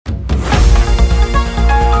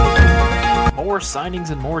more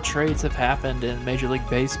signings and more trades have happened in Major League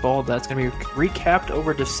Baseball. That's going to be recapped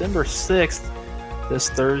over December 6th, this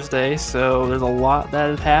Thursday. So there's a lot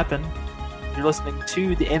that has happened. You're listening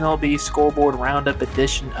to the MLB Scoreboard Roundup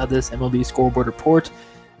edition of this MLB Scoreboard Report.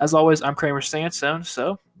 As always, I'm Kramer Sandstone,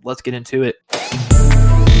 so let's get into it.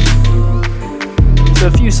 So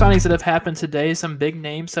a few signings that have happened today, some big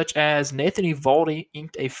names such as Nathan Eovaldi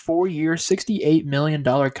inked a 4-year, $68 million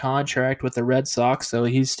contract with the Red Sox, so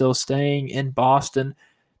he's still staying in Boston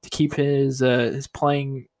to keep his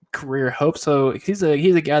playing career hope. So he's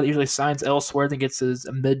a guy that usually signs elsewhere, then gets his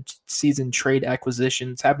mid-season trade acquisition.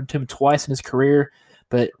 It's happened to him twice in his career,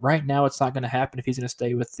 but right now it's not going to happen if he's going to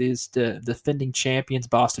stay with his defending champions,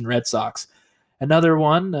 Boston Red Sox. Another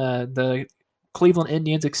one, the Cleveland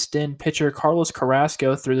Indians extend pitcher Carlos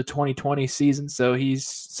Carrasco through the 2020 season, so he's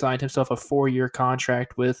signed himself a 4-year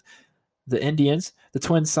contract with the Indians. The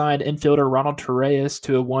Twins signed infielder Ronald Torreyes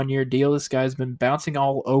to a 1-year deal. This guy's been bouncing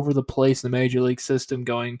all over the place in the Major League system,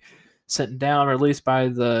 going sent down, released by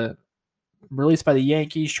the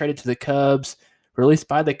Yankees, traded to the Cubs, released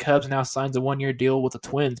by the Cubs, now signs a 1-year deal with the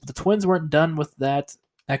Twins. But the Twins weren't done with that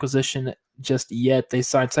acquisition just yet. They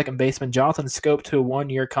signed second baseman Jonathan Schoop to a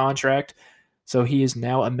 1-year contract, so he is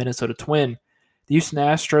now a Minnesota Twin. The Houston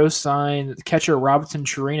Astros signed catcher Robinson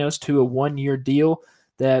Chirinos to a 1-year deal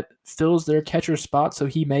that fills their catcher spot, so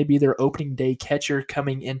he may be their opening day catcher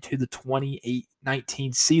coming into the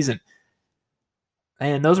 2019 season.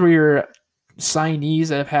 And those were your signees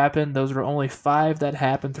that have happened. Those were only 5 that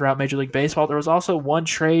happened throughout Major League Baseball. There was also one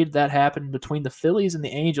trade that happened between the Phillies and the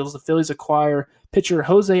Angels. The Phillies acquire pitcher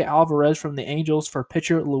Jose Alvarez from the Angels for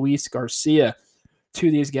pitcher Luis Garcia. Two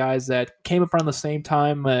of these guys that came up around the same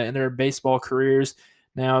time in their baseball careers,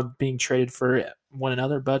 now being traded for one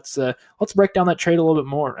another. But let's break down that trade a little bit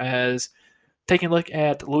more, as taking a look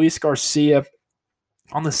at Luis Garcia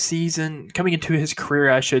on the season, coming into his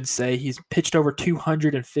career, I should say. He's pitched over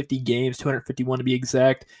 250 games, 251 to be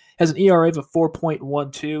exact, has an ERA of a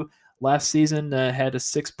 4.12. Last season had a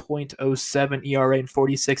 6.07 ERA in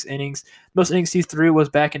 46 innings. Most innings he threw was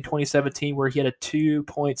back in 2017, where he had a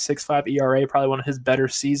 2.65 ERA, probably one of his better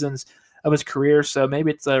seasons of his career. So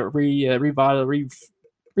maybe it's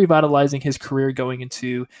revitalizing his career going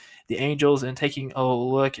into the Angels. And taking a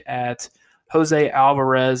look at Jose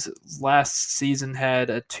Alvarez, last season had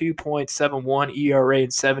a 2.71 ERA in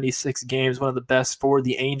 76 games, one of the best for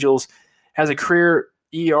the Angels. Has a career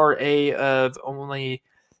ERA of only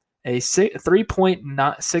a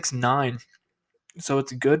 3.69, so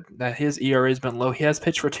it's good that his ERA has been low. He has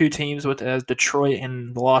pitched for 2 teams as Detroit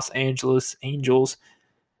and the Los Angeles Angels,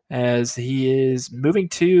 as he is moving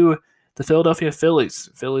to the Philadelphia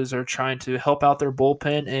Phillies. Phillies are trying to help out their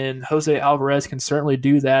bullpen, and Jose Alvarez can certainly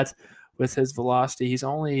do that with his velocity. He's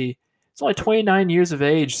only 29 years of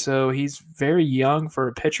age, so he's very young for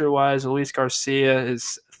a pitcher-wise. Luis Garcia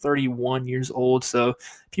is 31 years old, so a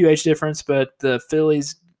few age difference, but the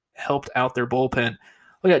Phillies helped out their bullpen.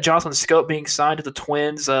 Look at Jonathan Schoop being signed to the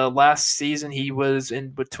Twins. Last season, he was in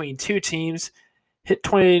between 2 teams, hit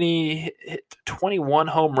 21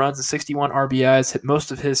 home runs and 61 RBIs, hit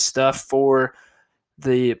most of his stuff for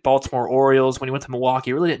the Baltimore Orioles. When he went to Milwaukee,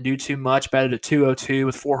 he really didn't do too much, batted at .202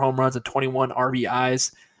 with 4 home runs and 21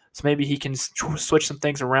 RBIs. So maybe he can switch some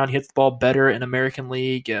things around. He hits the ball better in American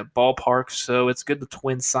League ballparks, so it's good the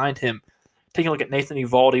Twins signed him. Taking a look at Nathan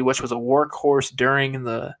Eovaldi, which was a workhorse during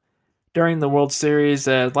the World Series.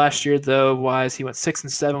 Last year, though, he went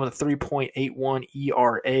 6-7 with a 3.81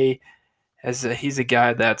 ERA, as he's a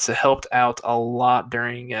guy that's helped out a lot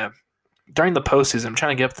during the postseason. I'm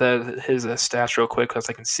trying to get up his stats real quick because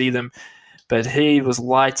I can see them, but he was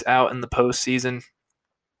lights out in the postseason,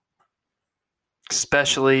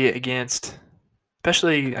 especially in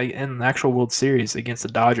the actual World Series against the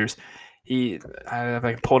Dodgers. If I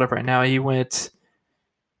can pull it up right now, he went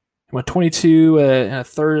 22 and a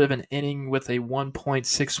third of an inning with a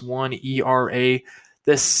 1.61 ERA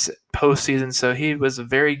this postseason. So he was a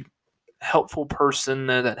very helpful person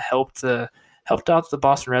that helped out the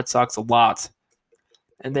Boston Red Sox a lot.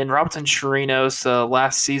 And then Robinson Chirinos,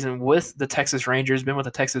 last season with the Texas Rangers, been with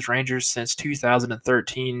the Texas Rangers since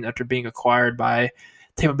 2013 after being acquired by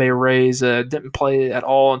Tampa Bay Rays. Didn't play at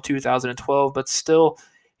all in 2012, but still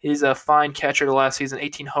he's a fine catcher the last season,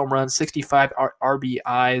 18 home runs, 65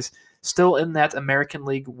 RBIs, still in that American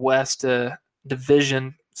League West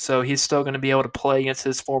division, so he's still going to be able to play against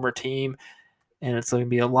his former team, and it's going to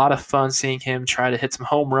be a lot of fun seeing him try to hit some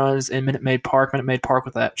home runs in Minute Maid Park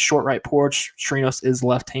with that short right porch. Chirinos is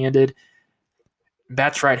left-handed.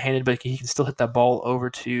 Bats right-handed, but he can still hit that ball over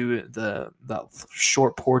to the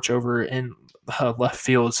short porch over in left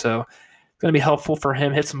field, so going to be helpful for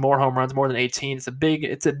him. Hit some more home runs, more than 18. It's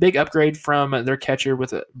a big upgrade from their catcher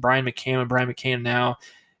with Brian McCann. Brian McCann now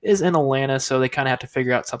is in Atlanta, so they kind of have to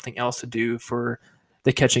figure out something else to do for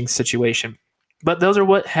the catching situation. But those are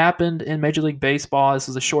what happened in Major League Baseball. This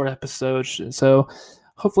is a short episode, so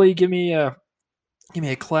hopefully give me a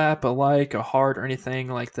clap, a like, a heart, or anything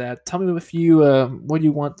like that. Tell me if you what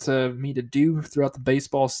you want me to do throughout the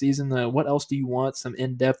baseball season. What else do you want? Some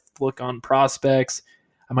in-depth look on prospects.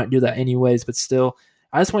 I might do that anyways, but still,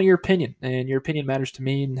 I just want your opinion, and your opinion matters to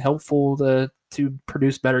me and helpful to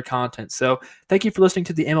produce better content. So thank you for listening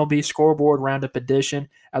to the MLB Scoreboard Roundup Edition.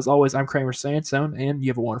 As always, I'm Kramer Sandstone, and you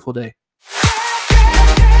have a wonderful day.